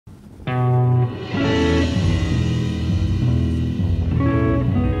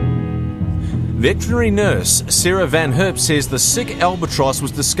Veterinary nurse Sarah Van Herp says the sick albatross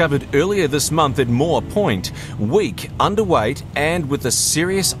was discovered earlier this month at Moore Point, weak, underweight and with a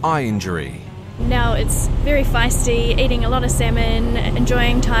serious eye injury. Now it's very feisty, eating a lot of salmon,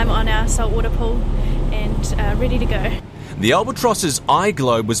 enjoying time on our saltwater pool and ready to go. The albatross's eye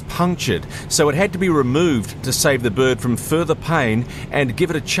globe was punctured, so it had to be removed to save the bird from further pain and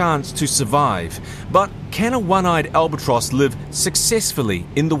give it a chance to survive. But can a one-eyed albatross live successfully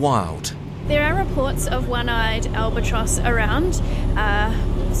in the wild? There are reports of one-eyed albatross around,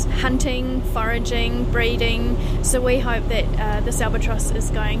 hunting, foraging, breeding, so we hope that this albatross is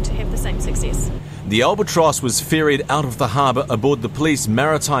going to have the same success. The albatross was ferried out of the harbour aboard the police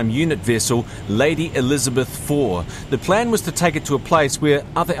maritime unit vessel Lady Elizabeth IV. The plan was to take it to a place where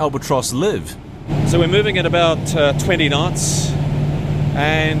other albatross live. So we're moving at about 20 knots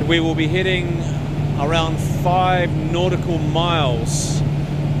and we will be heading around 5 nautical miles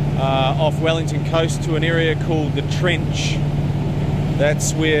off Wellington coast to an area called the Trench.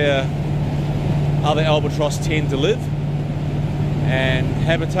 That's where other albatross tend to live and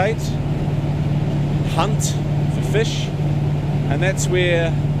habitate, hunt for fish, and that's where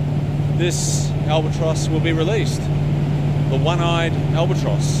this albatross will be released, the one-eyed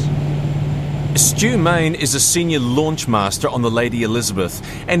albatross. Stu Main is a senior launch master on the Lady Elizabeth,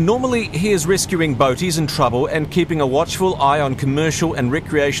 and normally he is rescuing boaties in trouble and keeping a watchful eye on commercial and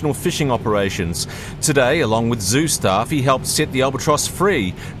recreational fishing operations. Today, along with zoo staff, he helped set the albatross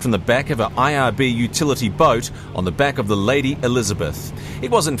free from the back of an IRB utility boat on the back of the Lady Elizabeth. He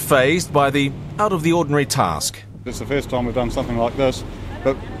wasn't fazed by the out-of-the-ordinary task. It's the first time we've done something like this.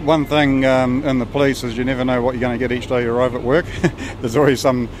 But one thing in the police is you never know what you're going to get each day you arrive at work. There's always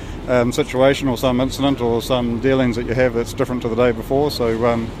some situation or some incident or some dealings that you have that's different to the day before,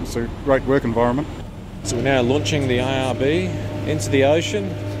 so it's a great work environment. So we're now launching the IRB into the ocean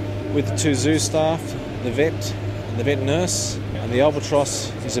with the 2 zoo staff, the vet and the vet nurse, and the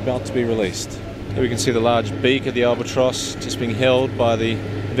albatross is about to be released. Here we can see the large beak of the albatross just being held by the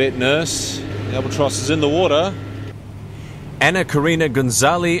vet nurse. The albatross is in the water. Anna Karina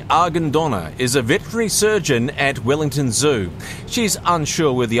Gonzalez Argandona is a veterinary surgeon at Wellington Zoo. She's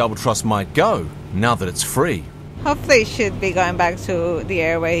unsure where the albatross might go now that it's free. Hopefully it should be going back to the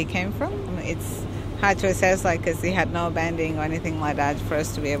area where he came from. It's hard to assess, because he had no banding or anything like that for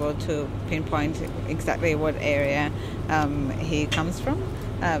us to be able to pinpoint exactly what area he comes from.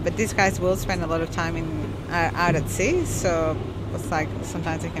 But these guys will spend a lot of time out at sea, so it's like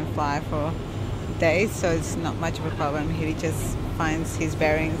sometimes they can fly for days, so it's not much of a problem. He just finds his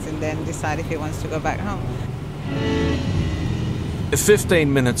bearings and then decide if he wants to go back home.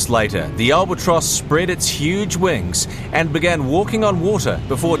 15 minutes later, the albatross spread its huge wings and began walking on water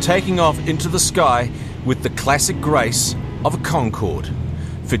before taking off into the sky with the classic grace of a Concorde.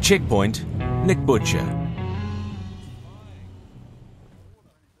 For Checkpoint, Nick Butcher.